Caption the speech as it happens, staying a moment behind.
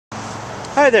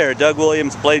Hi there, Doug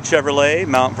Williams, Blade Chevrolet,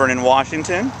 Mount Vernon,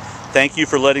 Washington. Thank you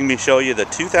for letting me show you the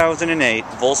 2008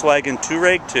 Volkswagen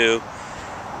Touareg 2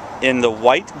 in the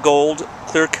white gold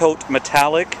clear coat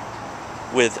metallic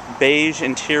with beige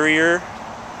interior,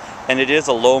 and it is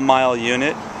a low mile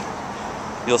unit.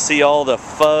 You'll see all the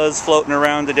fuzz floating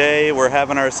around today. We're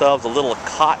having ourselves a little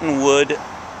cottonwood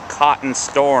cotton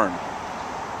storm.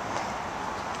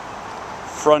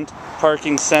 Front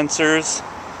parking sensors,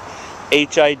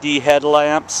 HID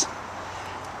headlamps,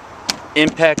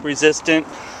 impact resistant,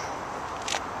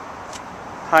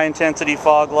 high intensity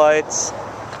fog lights.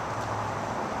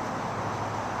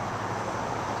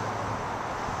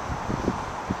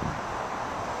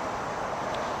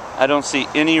 I don't see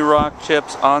any rock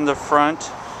chips on the front.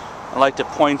 I'd like to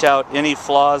point out any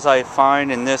flaws I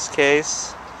find in this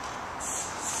case.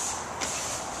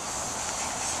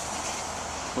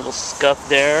 Little scuff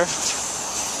there.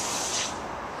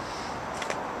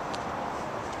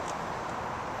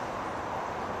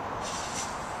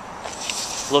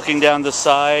 Looking down the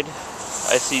side,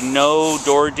 I see no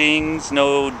door dings,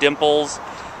 no dimples,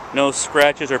 no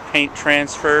scratches or paint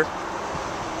transfer.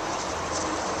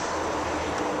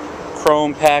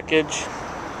 Chrome package.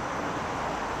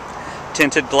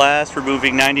 Tinted glass,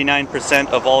 removing 99%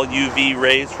 of all UV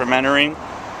rays from entering.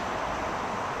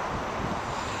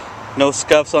 No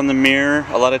scuffs on the mirror.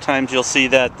 A lot of times you'll see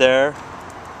that there.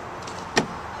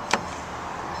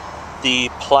 The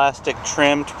plastic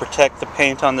trim to protect the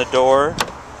paint on the door.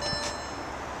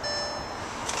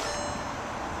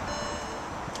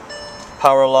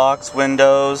 Power locks,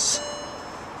 windows,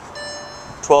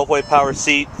 12-way power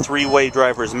seat, 3-way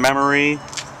driver's memory,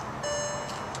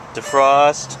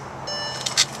 defrost,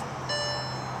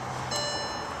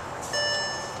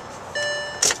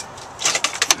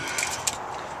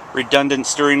 redundant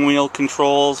steering wheel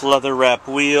controls, leather wrap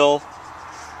wheel,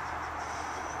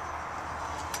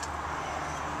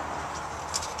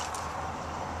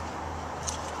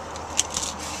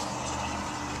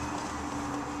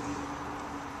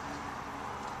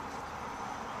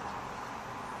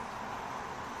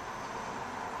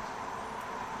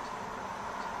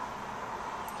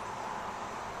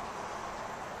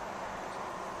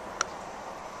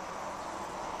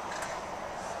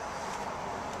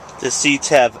 the seats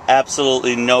have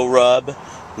absolutely no rub,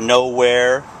 no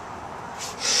wear.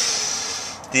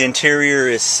 The interior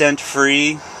is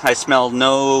scent-free. I smell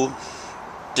no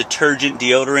detergent,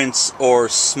 deodorants, or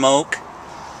smoke.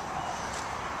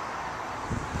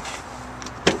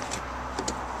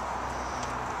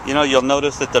 You know, you'll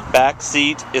notice that the back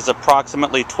seat is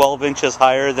approximately 12 inches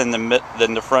higher than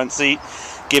the front seat,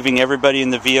 giving everybody in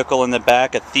the vehicle in the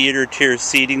back a theater tier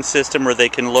seating system where they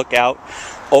can look out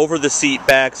over the seat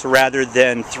backs rather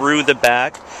than through the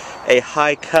back. A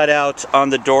high cutout on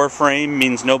the door frame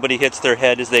means nobody hits their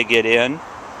head as they get in.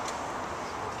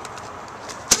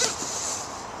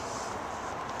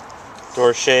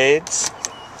 Door shades.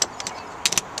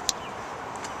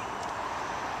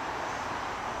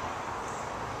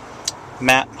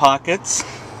 Matte pockets.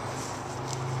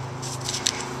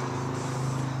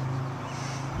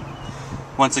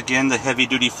 Once again, the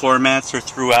heavy-duty floor mats are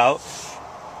throughout.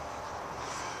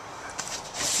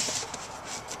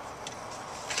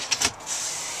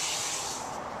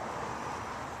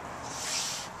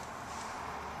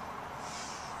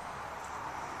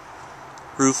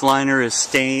 Roof liner is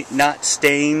not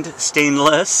stained,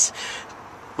 stainless,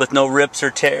 with no rips or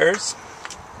tears.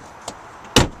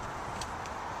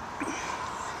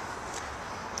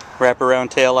 Wraparound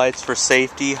taillights for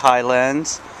safety, high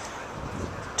lens.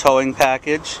 Towing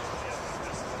package.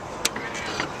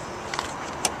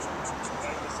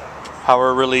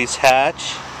 Power release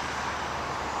hatch.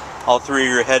 All three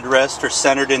of your headrests are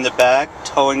centered in the back.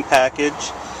 Towing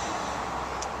package.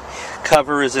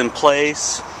 Cover is in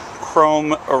place.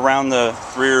 Chrome around the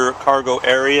rear cargo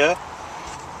area.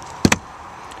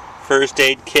 First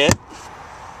aid kit.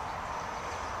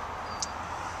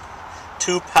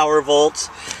 2 power volts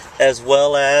as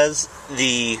well as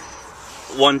the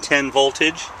 110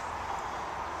 voltage.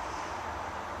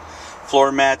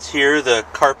 Floor mats here, the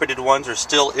carpeted ones are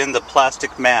still in the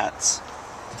plastic mats.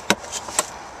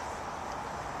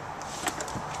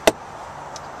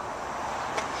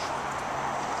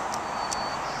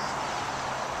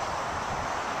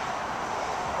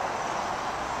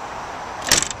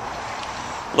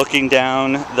 Looking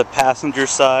down the passenger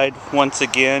side, once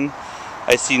again,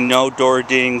 I see no door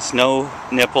dings, no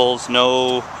nipples,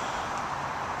 no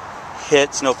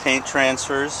hits, no paint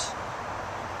transfers.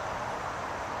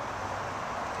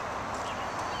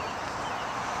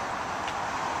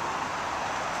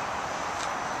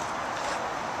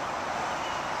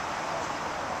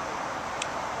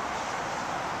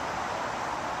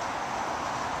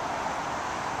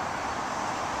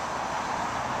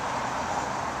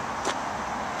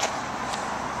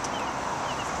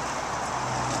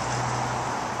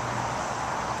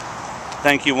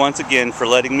 Thank you once again for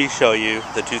letting me show you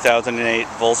the 2008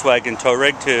 Volkswagen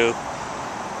Touareg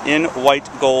 2 in white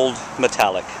gold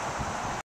metallic.